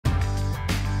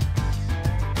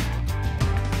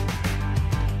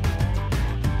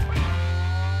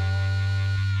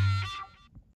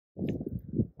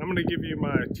going to give you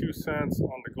my 2 cents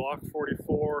on the Glock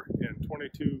 44 and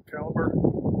 22 caliber.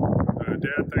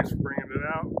 Dad, thanks for bringing it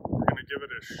out. We're going to give it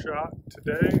a shot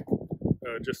today,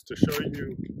 just to show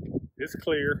you it's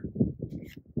clear.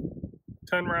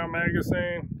 10-round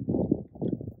magazine.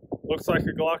 Looks like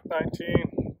a Glock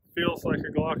 19. Feels like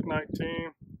a Glock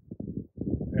 19.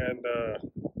 And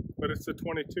but it's a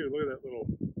 22. Look at that little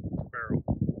barrel.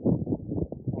 I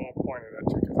won't point it at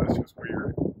you because that's just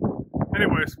weird.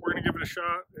 Anyways, we're going to give it a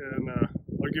shot, and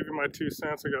I'll give you my 2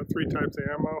 cents. I got 3 types of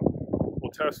ammo.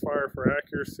 We'll test fire for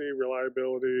accuracy,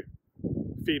 reliability,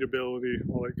 feedability,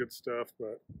 all that good stuff,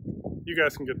 but you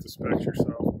guys can get the specs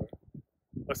yourself.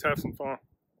 But let's have some fun.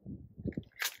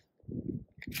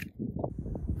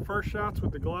 First shots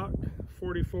with the Glock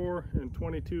 44 and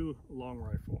 22 long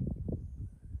rifle.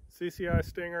 CCI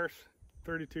Stingers,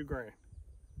 32 grain.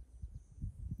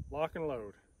 Lock and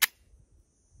load.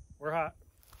 We're hot.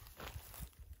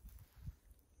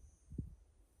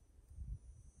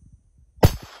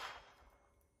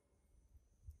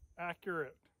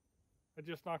 Accurate. I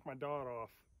just knocked my dot off.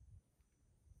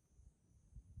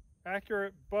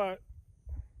 Accurate, but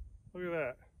look at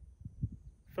that.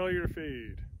 Failure to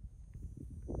feed.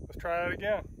 Let's try that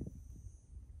again.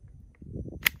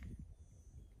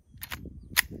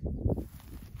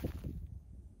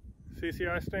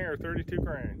 CCI Stinger, 32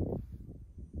 grain.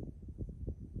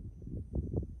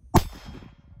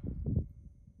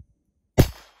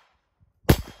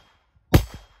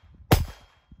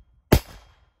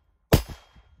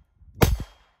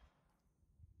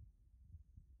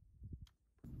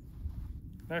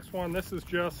 Next one, this is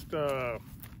just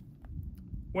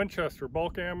Winchester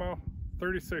bulk ammo,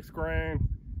 36 grain,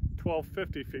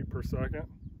 1250 feet per second.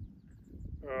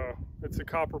 It's a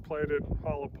copper plated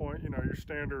hollow point, you know, your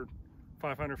standard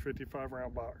 555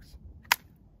 round box.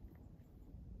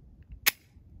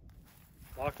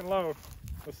 Lock and load.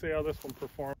 Let's see how this one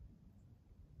performs.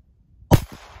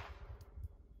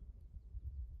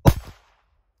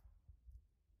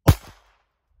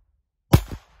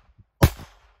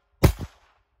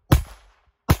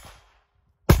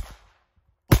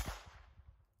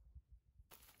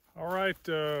 All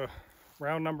right,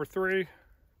 round number 3.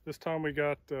 This time we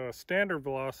got standard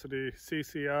velocity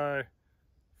CCI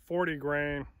 40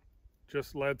 grain,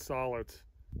 just lead solids.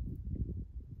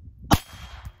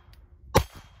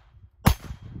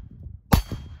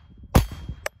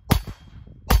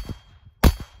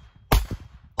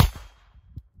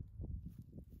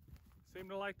 Seem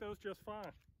to like those just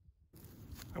fine.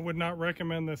 I would not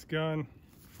recommend this gun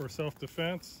for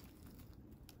self-defense.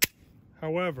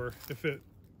 However, if it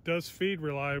does feed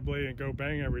reliably and go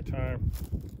bang every time,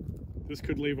 this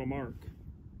could leave a mark.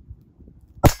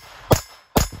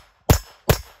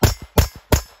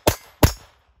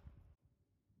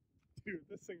 Dude,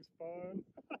 this thing's fun.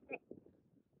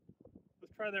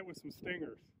 Let's try that with some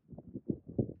stingers.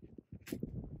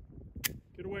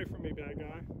 Get away from me, bad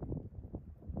guy.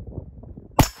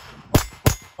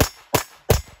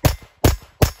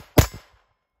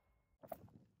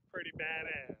 Pretty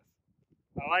badass.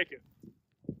 I like it.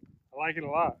 I like it a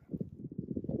lot.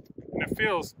 And it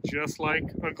feels just like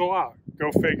a Glock.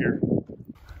 Go figure.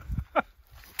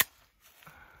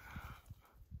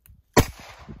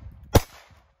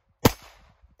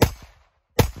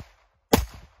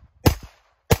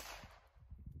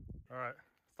 All right,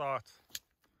 thoughts?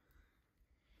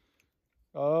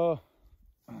 I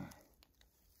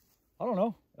don't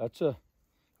know. It's a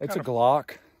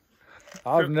Glock.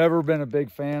 I've never been a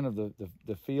big fan of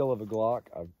the feel of a Glock.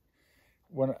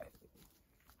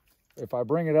 If I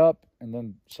bring it up and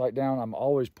then sight down, I'm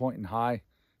always pointing high.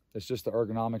 It's just the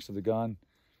ergonomics of the gun.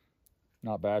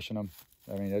 Not bashing them.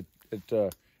 I mean,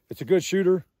 it's a good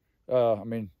shooter.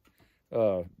 It's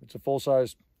a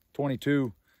full-size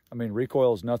 22. I mean,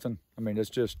 recoil is nothing. I mean, it's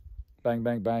just bang,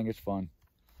 bang, bang. It's fun.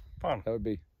 Fun. That would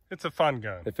be. It's a fun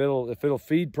gun. If it'll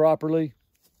feed properly,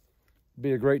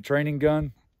 be a great training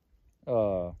gun,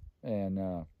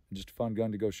 and just a fun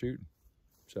gun to go shooting.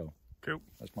 So. Cool.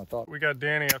 That's my thought. We got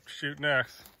Danny up to shoot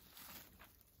next.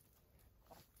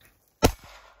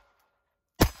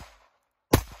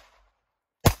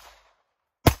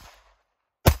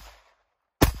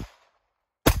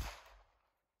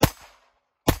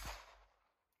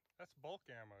 That's bulk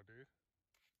ammo, dude.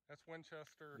 That's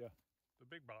Winchester, yeah. The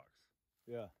big box.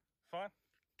 Yeah. Fun?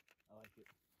 I like it.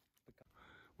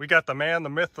 We got the man,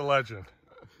 the myth, the legend.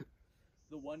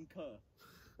 The one cuh.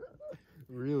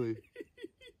 Really?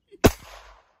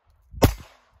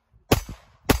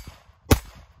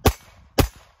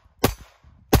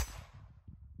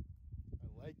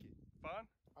 Fun?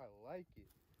 I like it.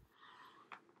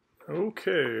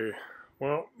 Okay,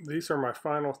 well, these are my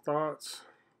final thoughts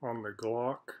on the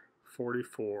Glock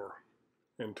 44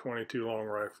 in 22 long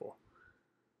rifle.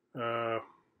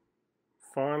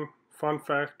 Fun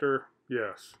factor,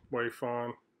 yes, way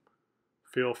fun.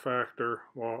 Feel factor,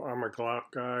 well, I'm a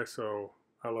Glock guy, so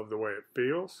I love the way it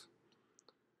feels.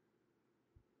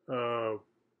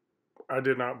 I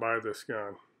did not buy this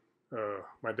gun.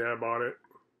 My dad bought it.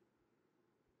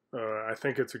 I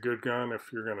think it's a good gun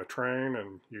if you're going to train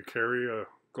and you carry a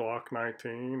Glock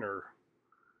 19 or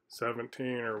 17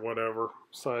 or whatever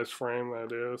size frame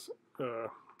that is.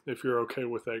 If you're okay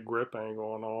with that grip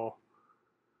angle and all.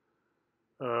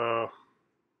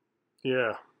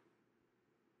 Yeah.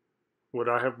 Would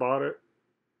I have bought it?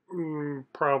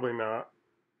 Probably not.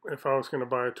 If I was going to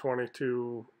buy a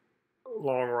 22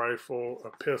 long rifle, a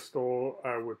pistol,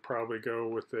 I would probably go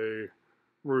with a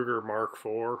Ruger Mark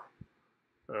IV.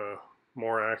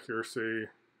 More accuracy,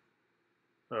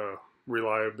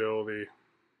 reliability.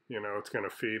 You know, it's going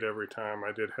to feed every time.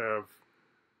 I did have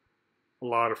a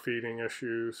lot of feeding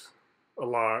issues. A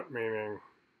lot, meaning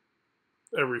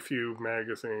every few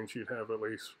magazines you'd have at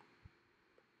least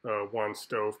one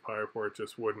stovepipe where it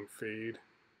just wouldn't feed.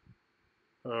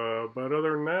 But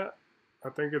other than that, I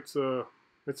think it's a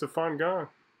fun gun.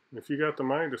 If you got the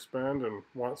money to spend and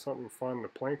want something fun to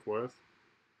plink with,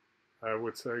 I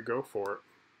would say go for it.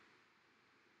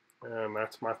 And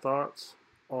that's my thoughts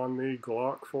on the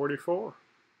Glock 44.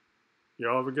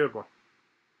 Y'all have a good one.